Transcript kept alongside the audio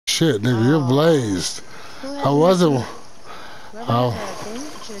shit, nigga, you're blazed. I wasn't. Whoever had the thing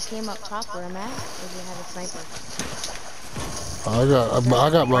should have came up top where I'm at, if you had a sniper. I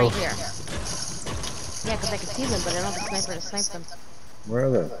got right both. here. Yeah, because I could see them, but I don't have a sniper to snipe them. Where are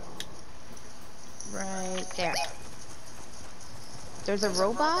they? Right there. There's a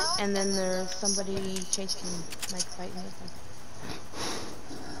robot, and then there's somebody chasing, like fighting with them.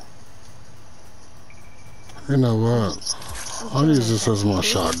 You know what? I'll use this as my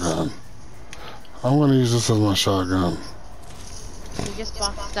shotgun. I'm gonna use this as my shotgun. He just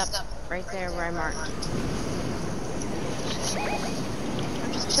boxed up right there where I marked.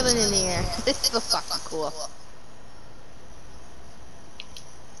 I'm just chilling in the air. This is so fucking cool.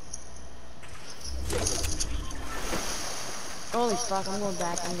 Holy fuck, I'm going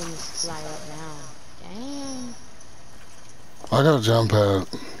back. I'm gonna slide up now. Damn. I got a jump pad. Alright.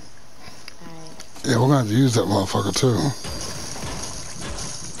 Yeah, we're gonna have to use that motherfucker too.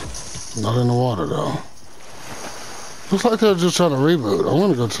 Not in the water though. Looks like they're just trying to reboot. I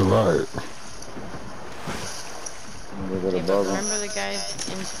want to go to the right. Okay, but remember the guys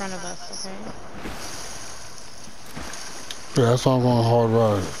in front of us, okay? Yeah, that's why I'm going hard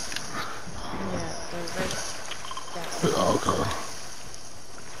right. Yeah, they're right. Yeah, okay.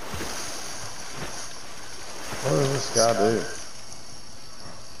 What does this guy do?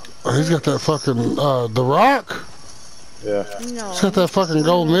 Oh, he's got that fucking, The Rock? Yeah. No. He's got that fucking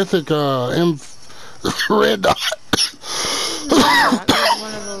gold mythic, red dot. Not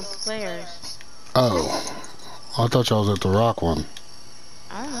one of those players. Oh. I thought y'all was at the Rock one.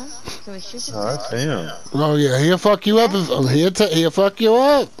 I don't know. Can we shoot this Oh, that's him. Oh yeah, he'll fuck you up. He'll fuck you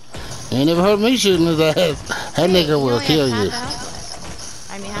up. You ain't never heard me shooting his ass. That nigga will kill you.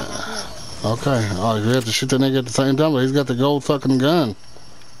 I mean, half the shield. Okay. Oh, you have to shoot that nigga at the same time, but he's got the gold fucking gun.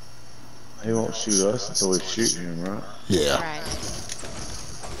 He won't shoot us until we shoot him, right? Yeah. Right.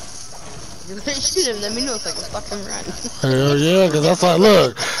 If you're gonna shoot him, let me know so I can fucking run. Hell yeah, because that's like,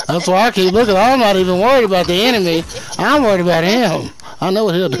 look, that's why I keep looking. I'm not even worried about the enemy. I'm worried about him. I know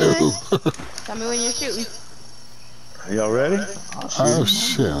what he'll do. Tell me when you're shooting. Y'all ready? Oh,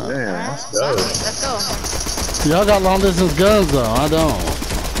 shit. Damn, let's go. Let's go. Y'all got long distance guns, though. I don't.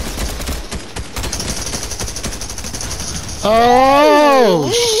 Oh,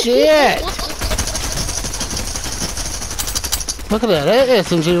 shit. Look at that. That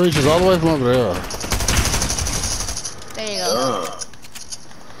SMG reaches all the way from over there. There you go.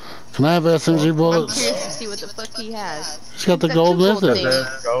 Can I have SMG I'm bullets? curious to see what the fuck he has. He's got the He's gold two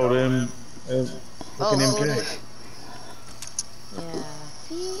mythic. Gold M. Fucking MK. Yeah.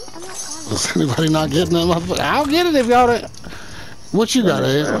 See, I'm not on Is anybody not getting that motherfucker? I'll get it if y'all don't. What you got,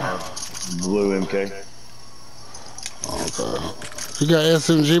 Ed? Blue MK. Okay. You got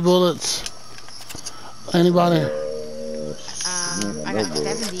SMG bullets? Anybody? I got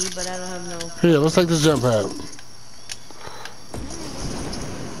 70, but I don't have no. Here, let's take this jump pad.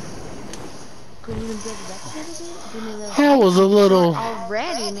 Couldn't even get that again? I was a little.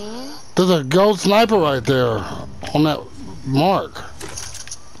 Already, man. There's a gold sniper right there on that mark.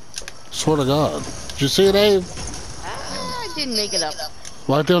 Swear to God. Did you see it, Abe? I didn't make it up.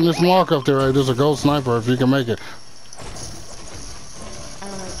 Right there on this mark up there, Abe, there's a gold sniper if you can make it. I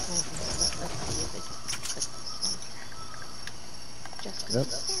don't like snipers, but let's see if it's just Yep.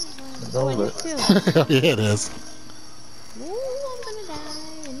 because Hold it. Yeah, it is. Ooh, I'm gonna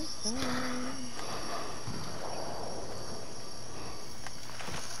die in the sun.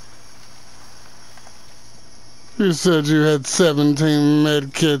 You said you had 17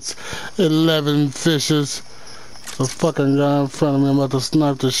 med kits, 11 fishes. The fucking guy in front of me, I'm about to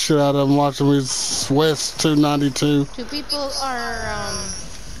snipe the shit out of him watching me West 292. Two people are,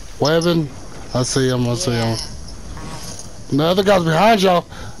 Webbing. I see him, I see him. The other guy's behind y'all.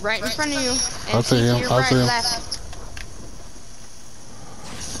 right in front of you. And I see to him, your I right, see him. left.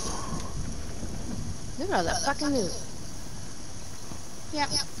 Look at all that fucking loot. Yep.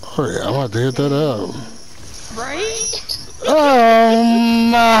 Oh yeah, I'm about to hit that up. Right? Oh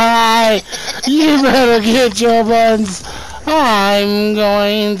my! You better get your buttons. I'm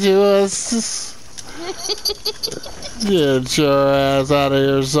going to get your ass out of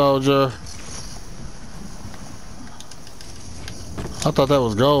here, soldier. I thought that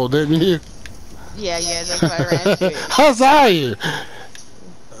was gold, didn't you? Yeah, that's why I ran to it. I saw you.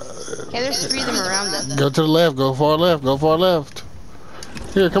 Okay, there's three of them around us. Go to the left, go far left, go far left.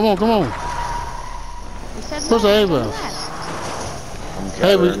 Here, come on, come on. He said Where's the no, Ava? left.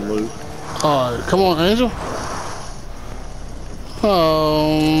 Hey, Gathering loot. Alright, come on, Angel. I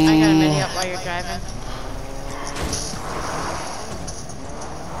got a mini up while you're driving.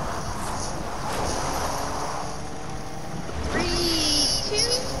 Three,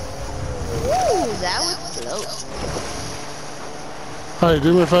 two, that was close. Hey,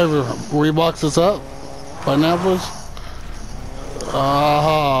 do me a favor. Will you box this up right now, please?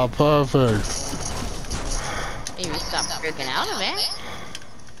 Aha, perfect. Maybe stop freaking out of it.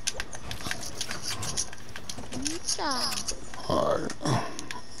 Stop. Alright.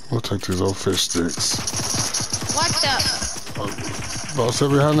 We'll take these old fish sticks. What the? Don't sit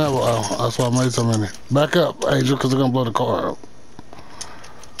behind that wall. That's why I made so many. Back up, Angel, because they're going to blow the car up.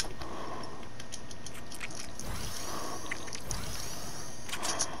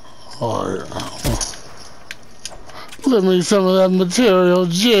 Alright. Let me some of that material,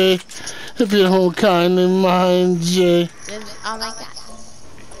 Jay. If you don't kindly mind, Jay. Oh my god.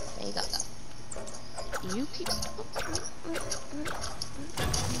 There you go. You keep...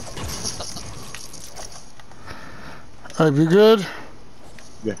 Hey, you good?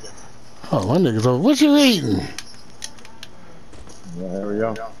 Yeah. Oh, my nigga's over. What you eating? Yeah, there we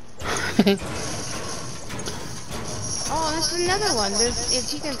go. Oh, that's another one. There's,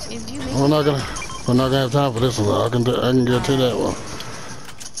 if you make We're not gonna have time for this one. Though. I can get to that one.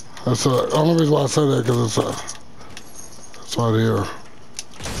 That's the only reason why I say that because it's right here.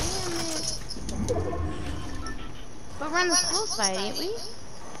 But we're on the slow side, ain't we?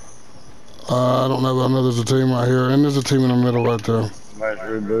 I don't know, but I know there's a team right here, and there's a team in the middle right there. Somebody's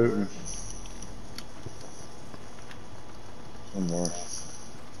rebooting. Somewhere.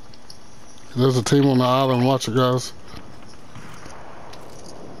 There's a team on the island. Watch it, guys.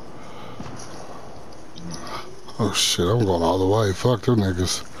 Oh shit, I'm going all the way. Fuck them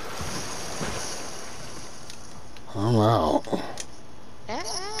niggas. I'm out.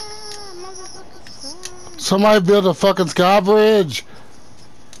 Somebody build a fucking sky bridge.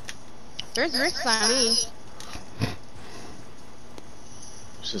 There's risks on me.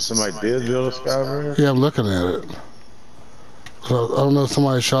 So somebody did build a sky bridge? Yeah, I'm looking at it. So I don't know if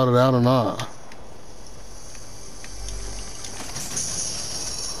somebody shot it out or not.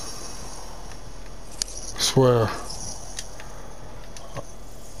 I swear.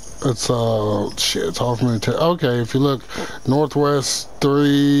 It's shit, it's hard for me to tell. Okay, if you look northwest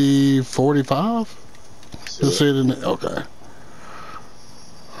 345, you'll see it in the, okay.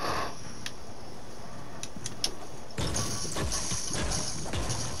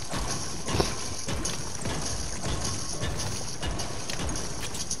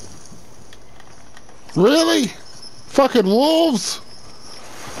 Really? Fucking wolves?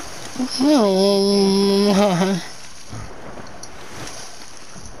 Oh,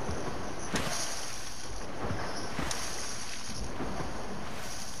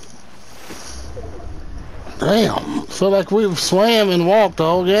 damn. Feel like we've swam and walked the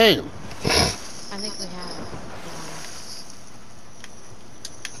whole game. I think we have.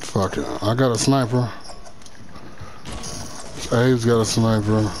 Fuck it. I got a sniper. Abe's got a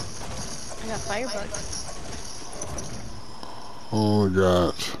sniper. I got firebugs. Oh my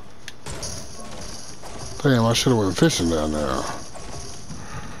gosh. Damn, I should have went fishing down there. I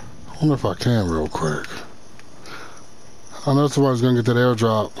wonder if I can real quick. I know somebody's gonna get that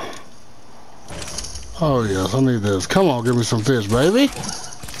airdrop. Oh yes, I need this. Come on, give me some fish, baby.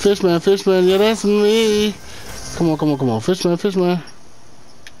 Fishman, fishman, yeah, that's me. Come on, come on, come on. Fishman, fishman.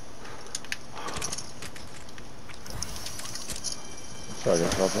 Sorry, I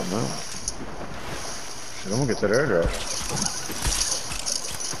got something out. Shit, I'm gonna get that airdrop.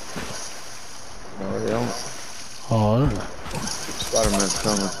 Already on it. Alright. Spider-Man's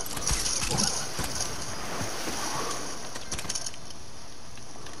coming.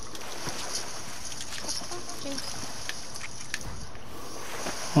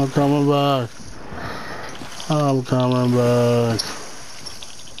 I'm coming back. I'm coming back.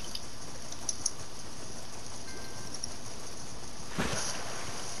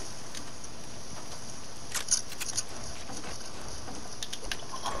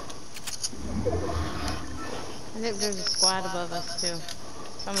 I think there's a squad above us too.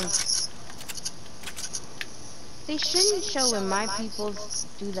 Someone's... They shouldn't show when my people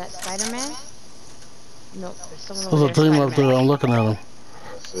do that Spider-Man. Nope, there's someone over There's a there. team up there. I'm looking at him.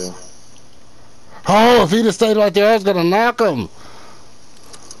 See. Oh, if he'd have stayed right there, I was gonna knock him.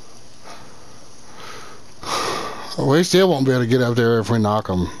 We still won't be able to get up there if we knock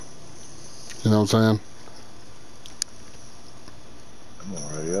him. You know what I'm saying? I'm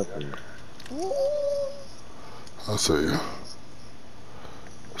already up here. I see you.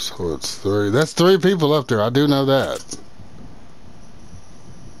 So it's three. That's three people up there. I do know that.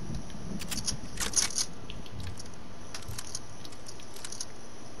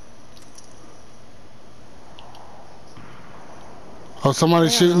 Oh,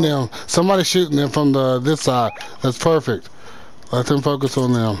 somebody's shooting them. Somebody's shooting them from this side. That's perfect. Let them focus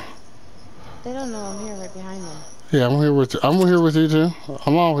on them. They don't know I'm here right behind them. Yeah, I'm here with you. I'm here with you too.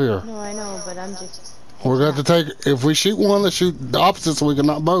 I'm all here. No, I know, but I'm just... We're going to take, if we shoot one, let's shoot the opposite so we can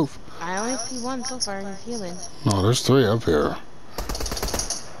knock both. I only see one so far, he's healing. No, there's 3 up here.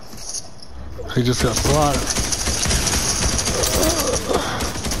 He just got spotted.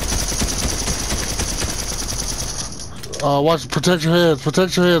 Watch, protect your heads,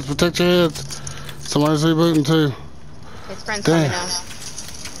 protect your heads, protect your heads. Somebody's rebooting too. His friend's Damn. coming now.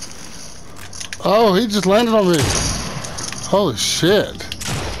 Oh, he just landed on me. Holy shit.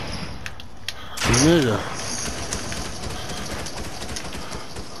 Nigga.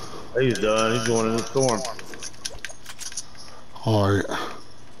 He's done. He's going in the storm. Alright.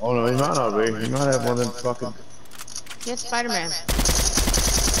 Oh no, he might not be. He might have one of them fucking. Yes, Spider-Man.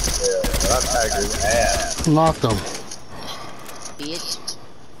 Yeah, that tagged his ass. Knocked him. Bitch.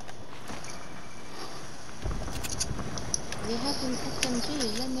 They have an SMG,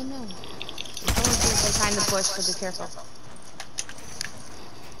 let me know. Someone's behind the bush, so be careful.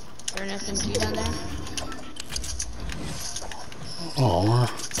 Is there an SMG down there?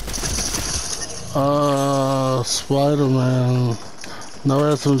 Oh, Spider-Man. No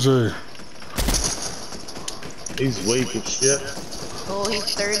SMG. He's weak as shit. Oh,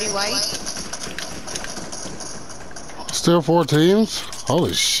 he's 30 white. Still 4 teams?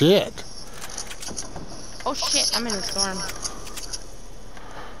 Holy shit. Oh shit, I'm in a storm.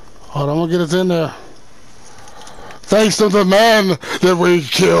 Hold on, I'm gonna get us in there. Thanks to the man that we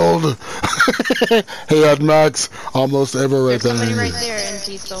killed. He had max almost everything. There's somebody right there in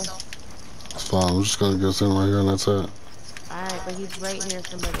Tisto. It's fine, I'm just gonna get us in right here and that's it. Alright, but he's right here,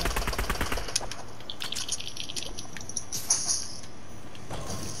 somebody.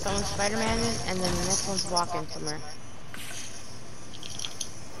 Someone's Spider-Man-ing, and then the next one's walking somewhere.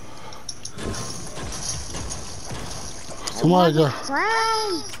 Somebody got...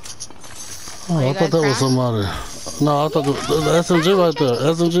 Crown! Oh, I thought that was somebody. No, I thought the SMG right there.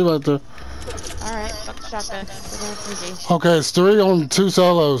 SMG right there. Alright, fuck the shotgun. We're going SMG. Okay, it's 3 on 2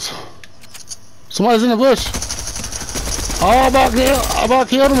 solos. Somebody's in the bush. Oh, I about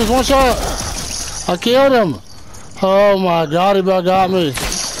killed him. It's 1 shot. I killed him. Oh my god, he about got me.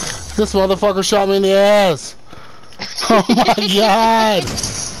 This motherfucker shot me in the ass. Oh my god.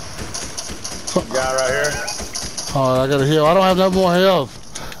 Guy right here. Oh, I gotta heal. I don't have no more health.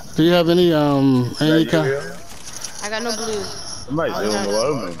 Do you have any kind? I got no blue. Somebody's doing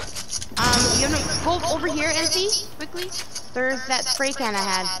below me. You know, go over here, NC, quickly. There's that spray can I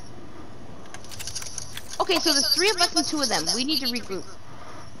had. Okay, so there's 3 of us and 2 of them. We need to regroup.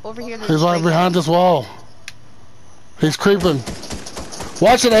 Over here, there's He's a right spray behind this wall. He's creeping.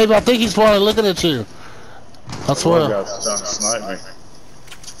 Watch it, Abe. I think he's probably looking at you. I swear. One guy's trying to snipe me.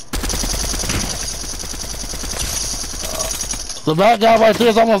 The back guy right there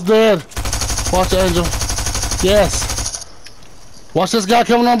is almost dead. Watch it, Angel. Yes. Watch this guy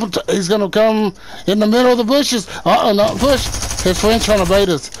coming on. He's gonna come in the middle of the bushes. No, push. His friend's trying to bait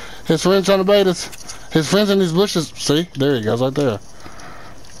us. His friend's trying to bait us. His friend's in these bushes. See? There he goes, right there.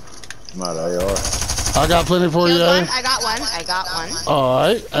 Not AR. I got plenty for you, one. Abe. I got one. I got one.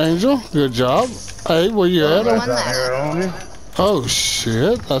 Alright, Angel. Good job. Hey, where you at? One Out here on me. Oh,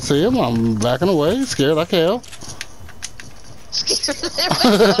 shit. I see him. I'm backing away. Scared like hell.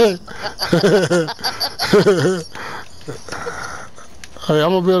 Hey,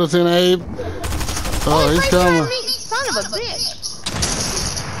 I'm gonna build us in, Abe. Oh, he's right coming. me. Son of a bitch.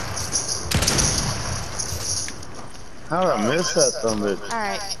 How did I miss that son of a bitch?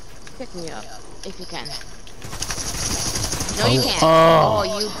 Alright, pick me up, if you can. No, you can't. Oh.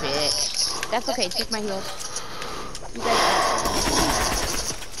 Oh, you bitch. That's okay, take my heals. You guys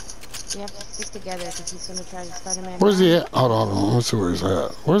we have to stick together because he's gonna try to Spider-Man. Where's he at? Hold on, hold on. Let's see where he's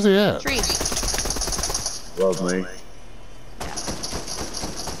at. Where's he at? Tree. Love me. Yeah.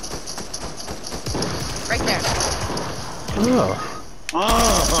 Right there. Oh.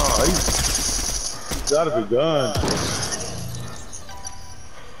 Oh, he's got a good gun.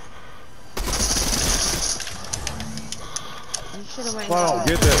 You should have went. Why don't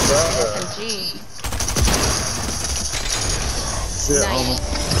get that brother? SMG. Shit, Nice. homie.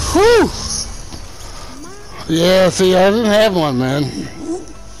 Whew! Yeah, see, I didn't have one, man.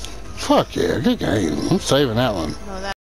 Fuck yeah, good game. I'm saving that one. No, that